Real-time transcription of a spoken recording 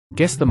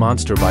Guess the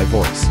monster by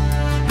voice.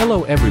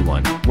 Hello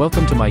everyone,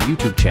 welcome to my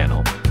YouTube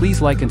channel. Please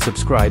like and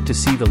subscribe to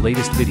see the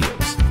latest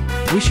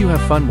videos. Wish you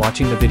have fun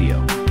watching the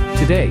video.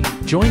 Today,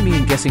 join me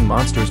in guessing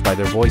monsters by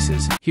their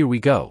voices. Here we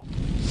go.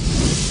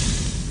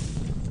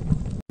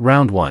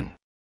 Round 1.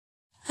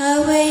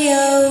 Away,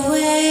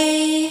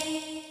 away,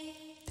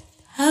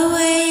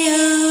 away,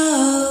 oh.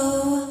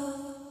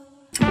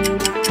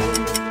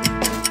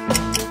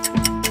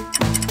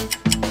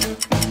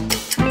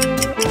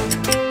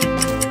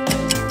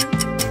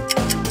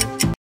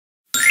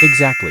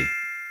 Exactly.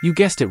 You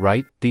guessed it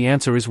right, the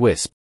answer is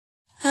Wisp.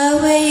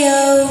 Away,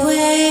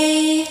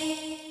 away,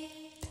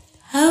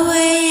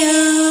 away,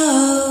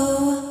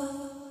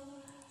 oh.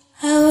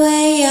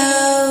 Away,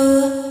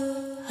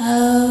 oh,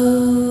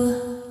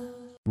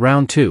 oh.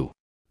 Round 2.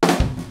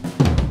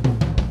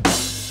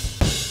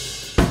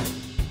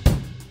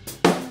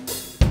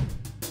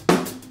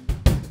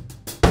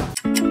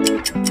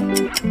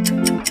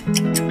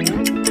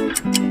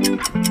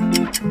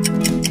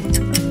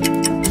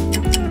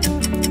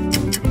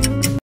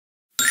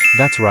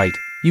 That's right,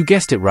 you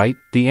guessed it right,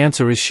 the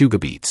answer is Sugar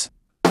Beets.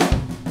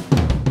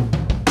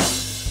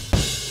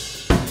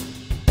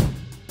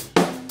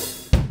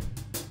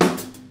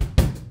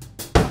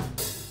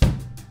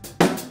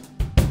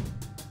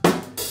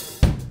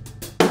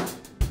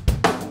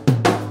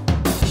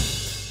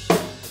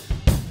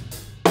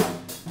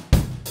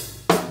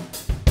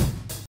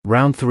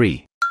 Round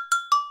 3.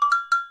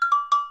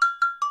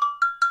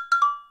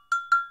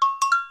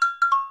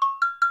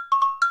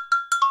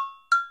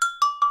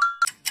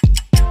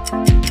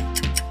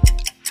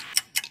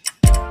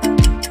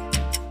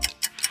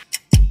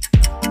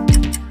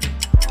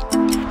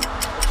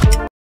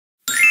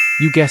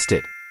 You guessed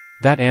it.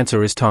 That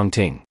answer is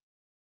TongTing.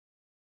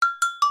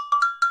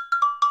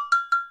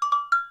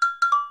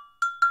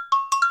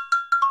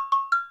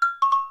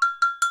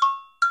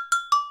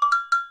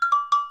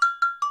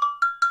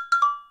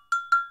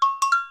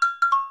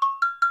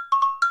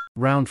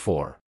 Round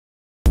 4.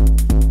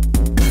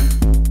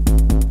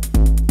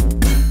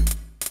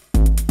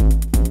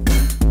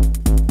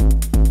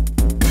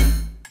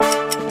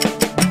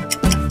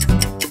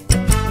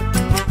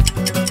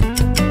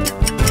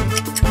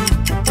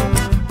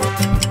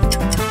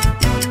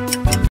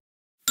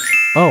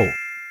 Oh,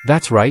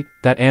 that's right,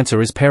 that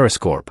answer is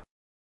Periscope.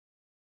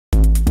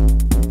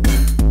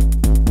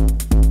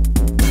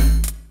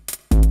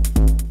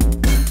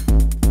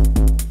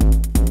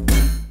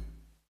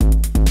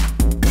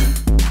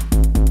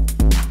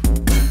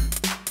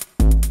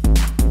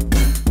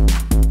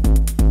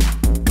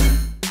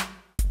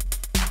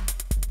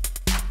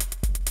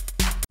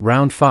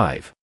 Round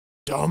 5.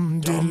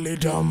 Dum diddly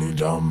dum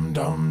dum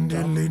dum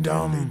diddly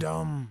dum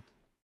dum.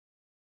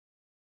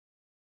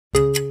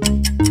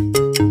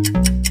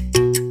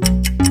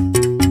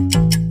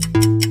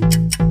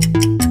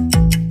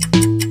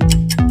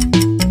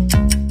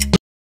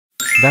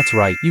 That's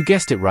right, you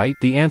guessed it right,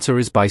 the answer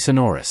is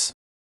Bisonorous.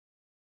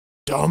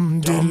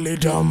 Dum diddly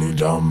dum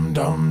dum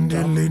dum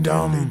diddly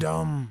dum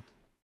dum.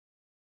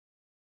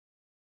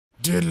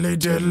 Diddly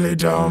diddly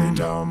dum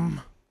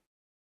dum.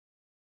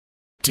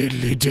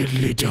 Diddly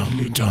diddly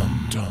dum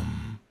dum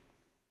dum.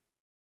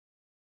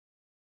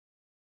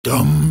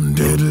 Dum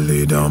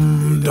diddly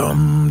dum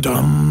dum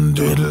dum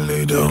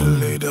diddly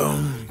diddly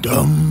dum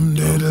dum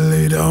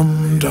diddly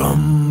dum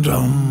dum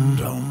dum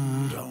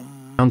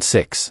dum. Round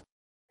 6.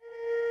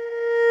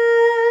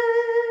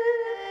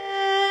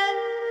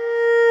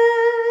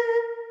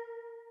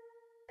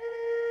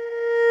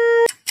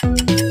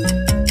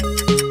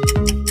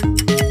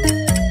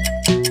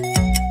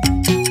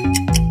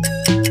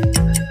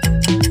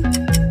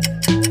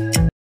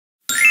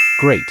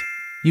 Great.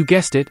 You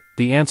guessed it,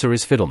 the answer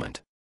is Fiddlement.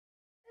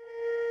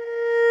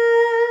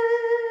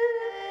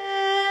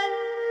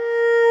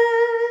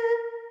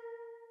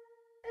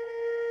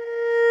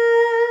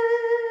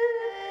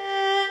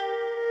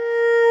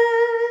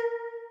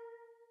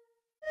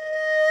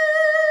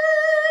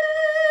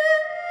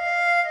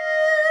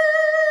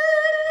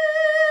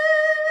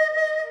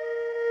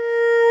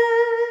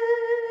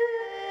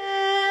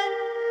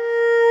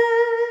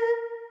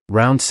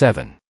 Round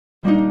 7.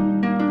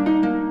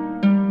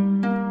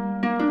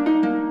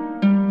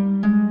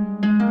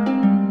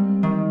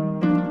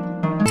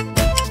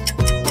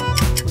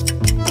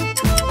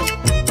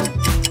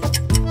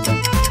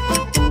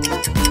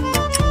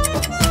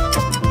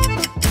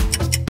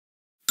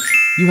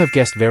 You have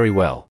guessed very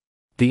well.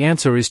 The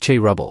answer is Che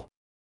Rubble.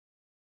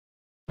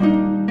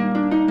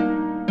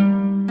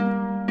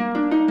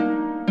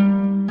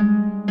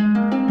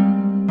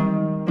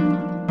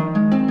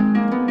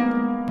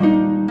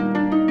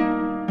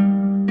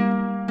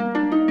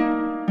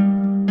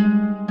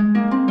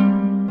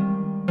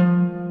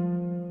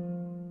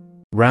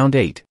 Round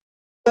 8.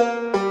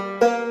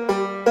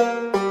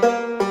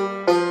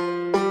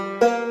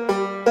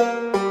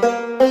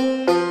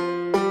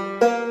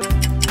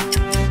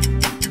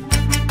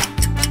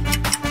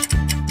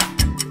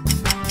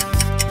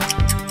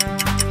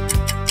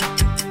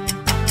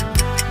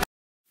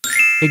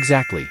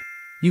 Exactly.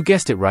 You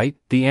guessed it right,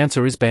 the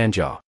answer is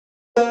Banjo.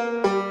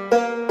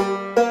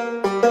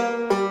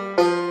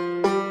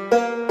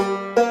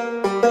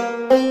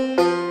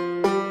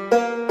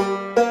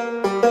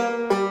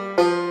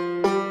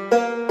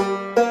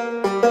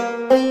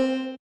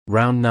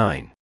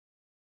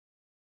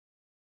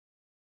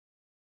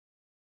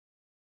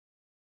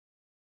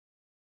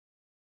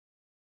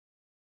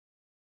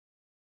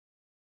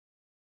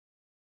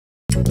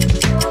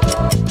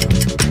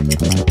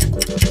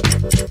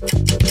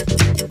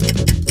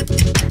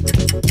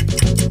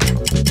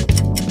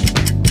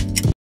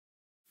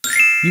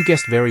 You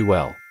guessed very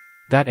well.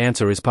 That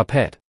answer is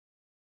puppet.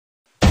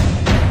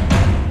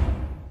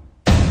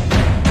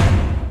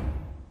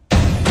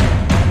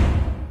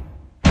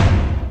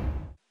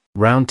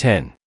 Round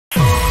 10.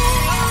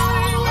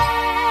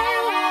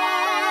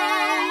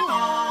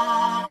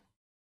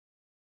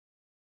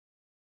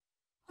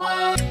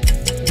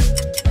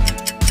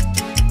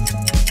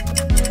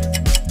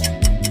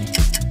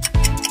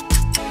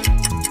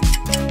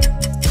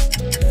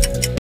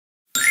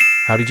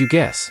 How did you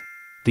guess?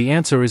 The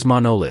answer is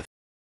MawNoeLith.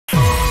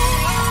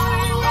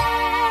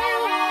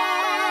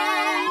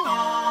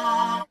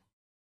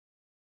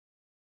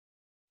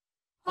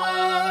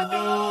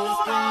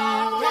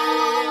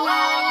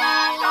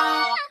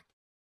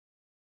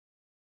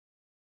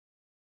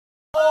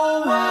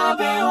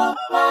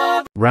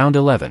 Round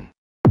 11.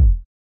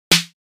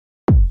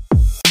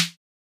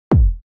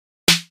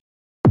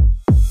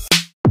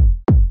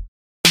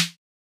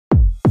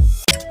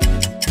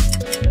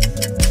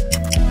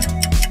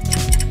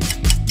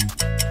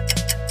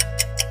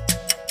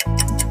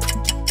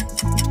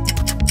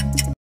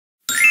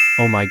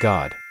 Oh my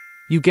god.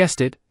 You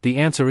guessed it, the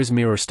answer is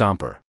Mirror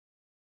Stomper.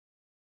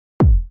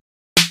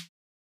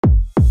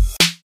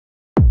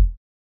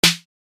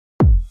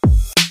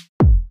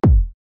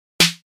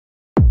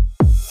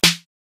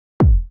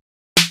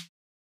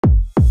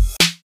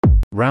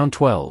 Round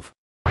 12.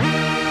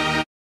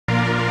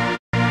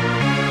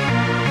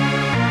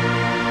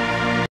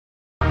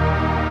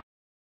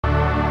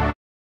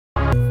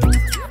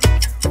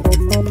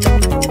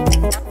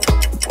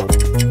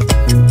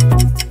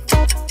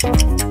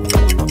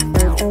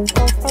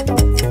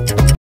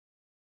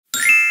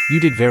 You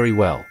did very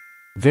well.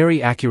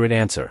 Very accurate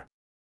answer.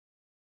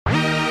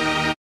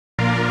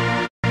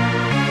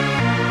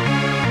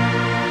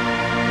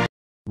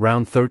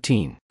 Round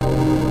 13.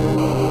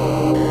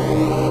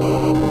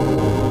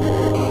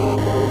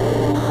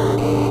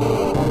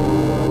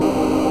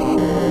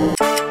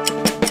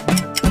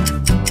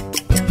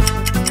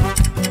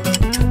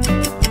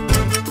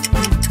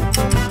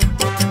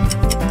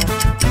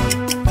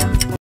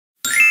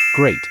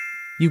 Great.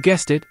 You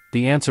guessed it,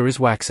 the answer is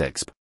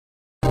WAXEDXP.